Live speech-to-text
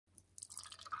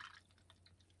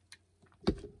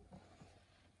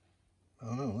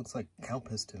don't know, it looks like cow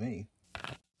piss to me.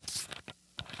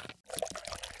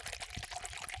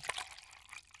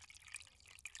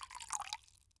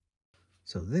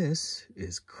 So this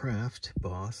is Craft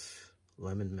Boss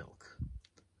Lemon Milk.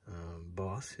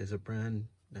 Boss is a brand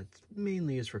that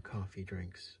mainly is for coffee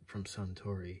drinks from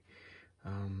Suntory.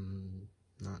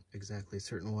 Not exactly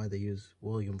certain why they use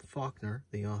William Faulkner,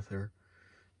 the author,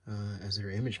 as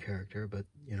their image character, but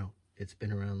you know, it's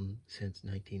been around since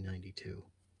 1992.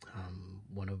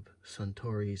 One of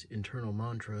Suntory's internal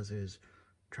mantras is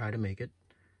try to make it,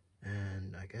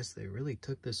 and I guess they really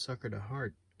took this sucker to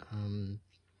heart.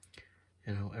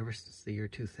 You know, ever since the year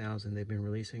 2000, they've been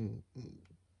releasing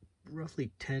roughly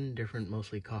 10 different,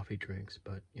 mostly coffee drinks,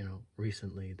 but, you know,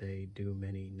 recently they do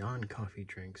many non-coffee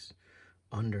drinks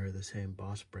under the same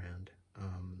Boss brand,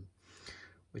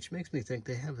 which makes me think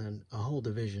they have a whole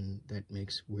division that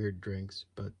makes weird drinks,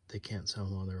 but they can't sell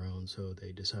them on their own, so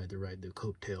they decide to ride the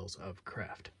coattails of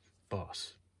Craft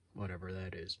Boss, whatever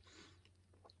that is.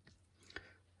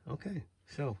 Okay,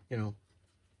 so, you know,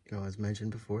 as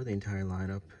mentioned before, the entire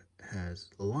lineup has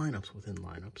lineups within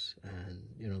lineups, and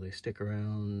you know, they stick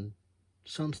around,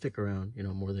 some stick around, you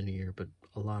know, more than a year, but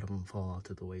a lot of them fall out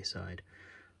to the wayside.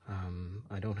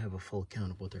 I don't have a full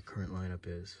count of what their current lineup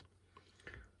is,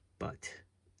 but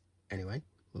anyway,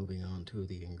 moving on to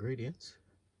the ingredients.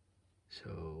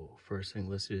 So first thing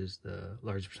listed is the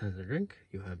largest percentage of the drink.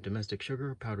 You have domestic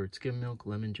sugar, powdered skim milk,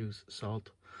 lemon juice,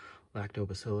 salt,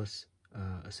 lactobacillus,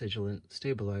 acidulant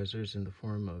stabilizers in the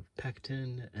form of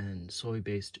pectin and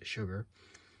soy-based sugar,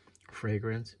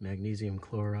 fragrance, magnesium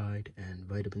chloride, and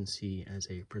vitamin C as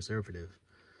a preservative.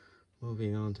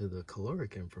 Moving on to the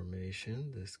caloric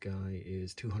information, this guy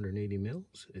is 280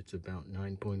 mils. It's about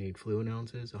 9.8 fluid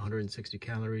ounces, 160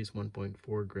 calories,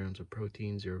 1.4 grams of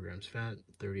protein, 0 grams fat,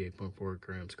 38.4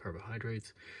 grams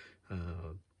carbohydrates,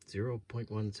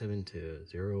 0.17 to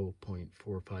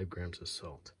 0.45 grams of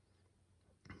salt.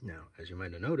 Now, as you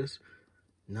might have noticed,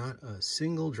 not a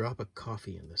single drop of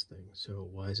coffee in this thing. So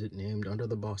why is it named under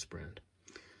the Boss brand?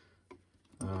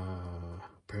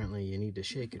 Apparently you need to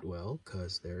shake it well,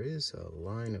 because there is a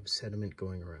line of sediment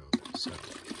going around. So,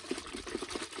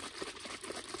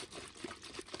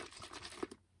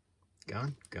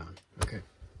 gone? Gone. Okay.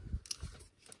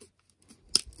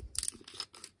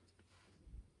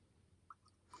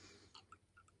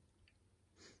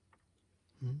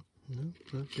 No,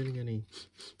 not getting any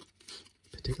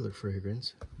particular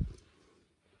fragrance.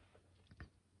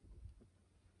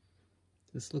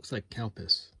 This looks like cow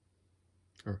piss,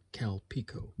 or cal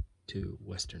pico to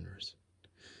Westerners.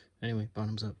 Anyway,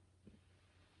 bottoms up.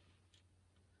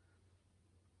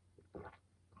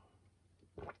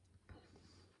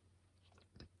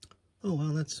 Oh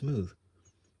wow, that's smooth.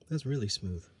 That's really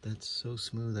smooth. That's so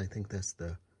smooth, I think that's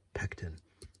the pectin.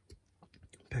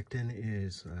 Pectin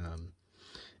is,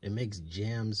 it makes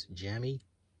jams jammy.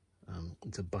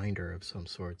 It's a binder of some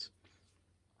sorts.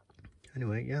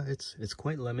 Anyway, yeah, it's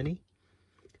quite lemony,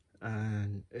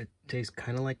 and it tastes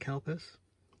kind of like cow piss.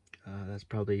 That's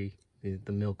probably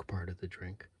the milk part of the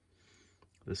drink,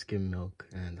 the skim milk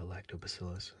and the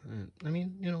lactobacillus. I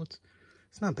mean, you know, it's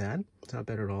not bad. It's not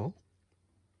bad at all.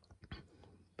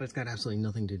 But it's got absolutely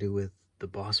nothing to do with the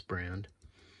Boss brand.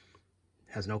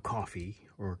 It has no coffee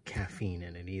or caffeine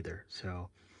in it either. So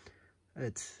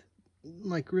it's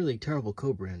like really terrible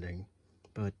co-branding,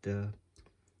 but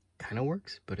kind of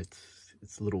works. But it's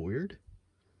a little weird,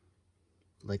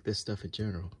 like this stuff in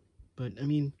general. But I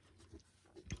mean,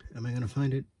 am I gonna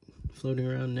find it floating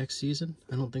around next season?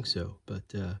 I don't think so. But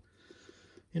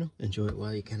you know, enjoy it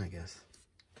while you can, I guess.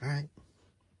 All right,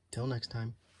 till next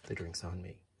time. The drink's on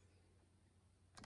me.